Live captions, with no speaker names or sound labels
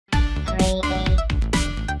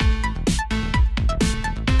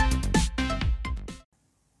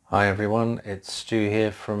Hi everyone, it's Stu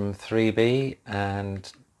here from 3B,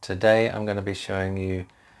 and today I'm going to be showing you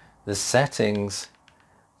the settings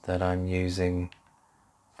that I'm using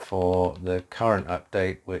for the current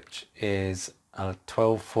update, which is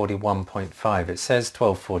 1241.5. It says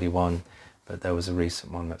 1241, but there was a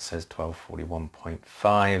recent one that says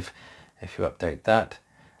 1241.5. If you update that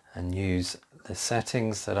and use the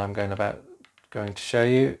settings that I'm going to show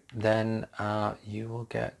you, then you will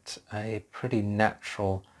get a pretty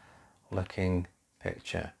natural looking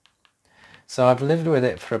picture. So I've lived with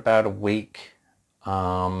it for about a week,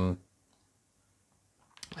 and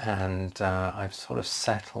I've sort of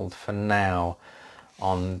settled for now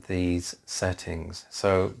on these settings.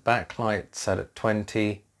 So backlight set at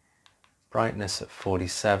 20, brightness at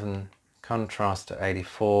 47, contrast at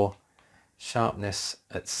 84, sharpness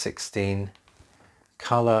at 16,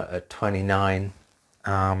 color at 29.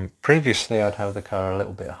 Previously I'd have the color a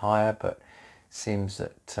little bit higher, but it seems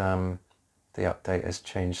that the update has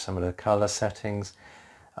changed some of the color settings,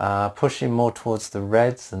 pushing more towards the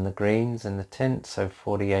reds than the greens in the tint. So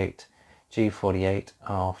 48, G48,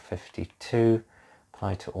 R52,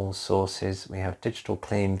 apply to all sources. We have digital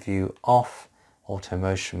clean view off, auto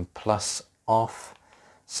motion plus off,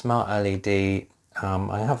 smart LED.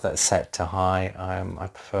 I have that set to high. I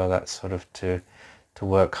prefer that sort of to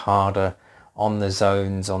work harder on the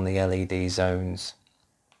zones, on the LED zones.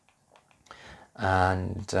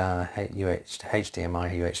 And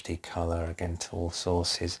HDMI UHD color, again to all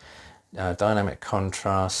sources. Dynamic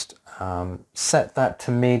contrast, set that to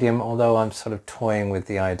medium, although I'm sort of toying with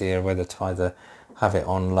the idea whether to either have it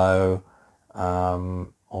on low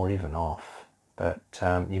or even off, but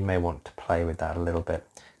you may want to play with that a little bit.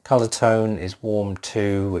 Color tone is warm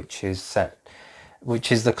 2, which is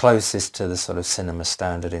the closest to the sort of cinema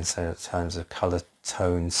standard in terms of color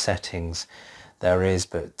tone settings there is,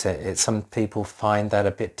 but some people find that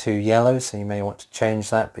a bit too yellow, so you may want to change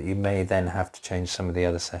that, but you may then have to change some of the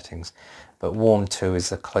other settings. But warm 2 is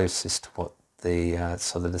the closest to what the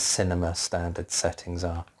sort of the cinema standard settings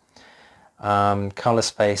are. Color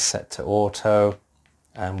space set to auto,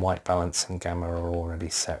 and white balance and gamma are already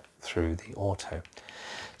set through the auto.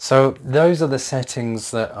 So those are the settings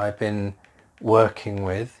that I've been working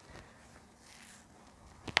with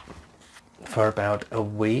for about a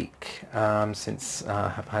week since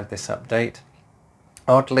I've had this update.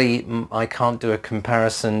 Oddly, I can't do a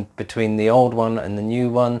comparison between the old one and the new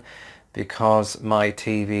one because my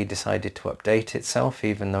TV decided to update itself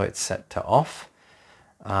even though it's set to off,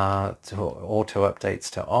 to auto updates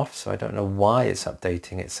to off. So I don't know why it's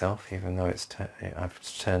updating itself even though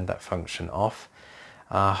I've turned that function off.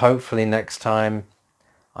 Hopefully next time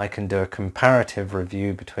I can do a comparative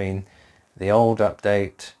review between the old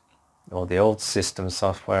update or the old system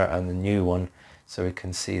software and the new one, so we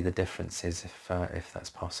can see the differences if that's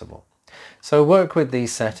possible. So work with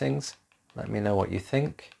these settings, let me know what you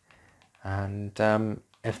think, and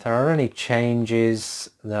if there are any changes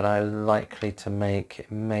that I'm likely to make,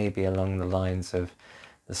 it may be along the lines of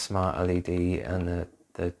the smart LED and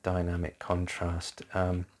the dynamic contrast.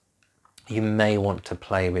 You may want to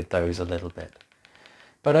play with those a little bit.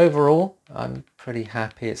 But overall, I'm pretty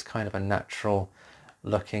happy. It's kind of a natural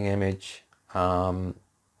looking image. I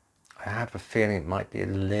have a feeling it might be a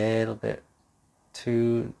little bit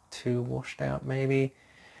too washed out maybe,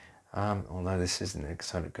 although this isn't a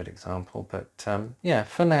sort of good example, but yeah,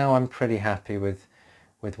 for now I'm pretty happy with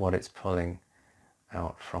what it's pulling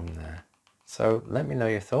out from there. So let me know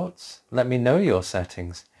your thoughts, let me know your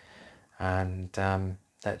settings, and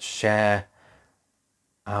let's share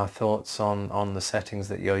our thoughts on the settings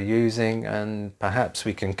that you're using, and perhaps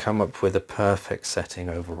we can come up with a perfect setting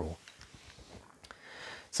overall.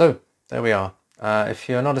 So there we are. If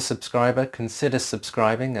you're not a subscriber, consider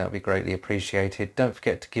subscribing. That would be greatly appreciated. Don't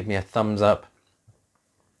forget to give me a thumbs up,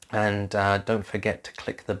 and don't forget to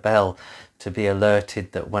click the bell to be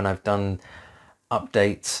alerted that when I've done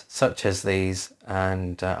updates such as these,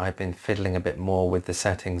 and I've been fiddling a bit more with the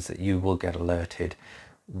settings, that you will get alerted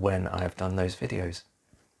when I've done those videos.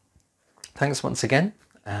 Thanks once again,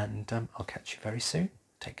 and I'll catch you very soon.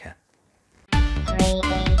 Take care.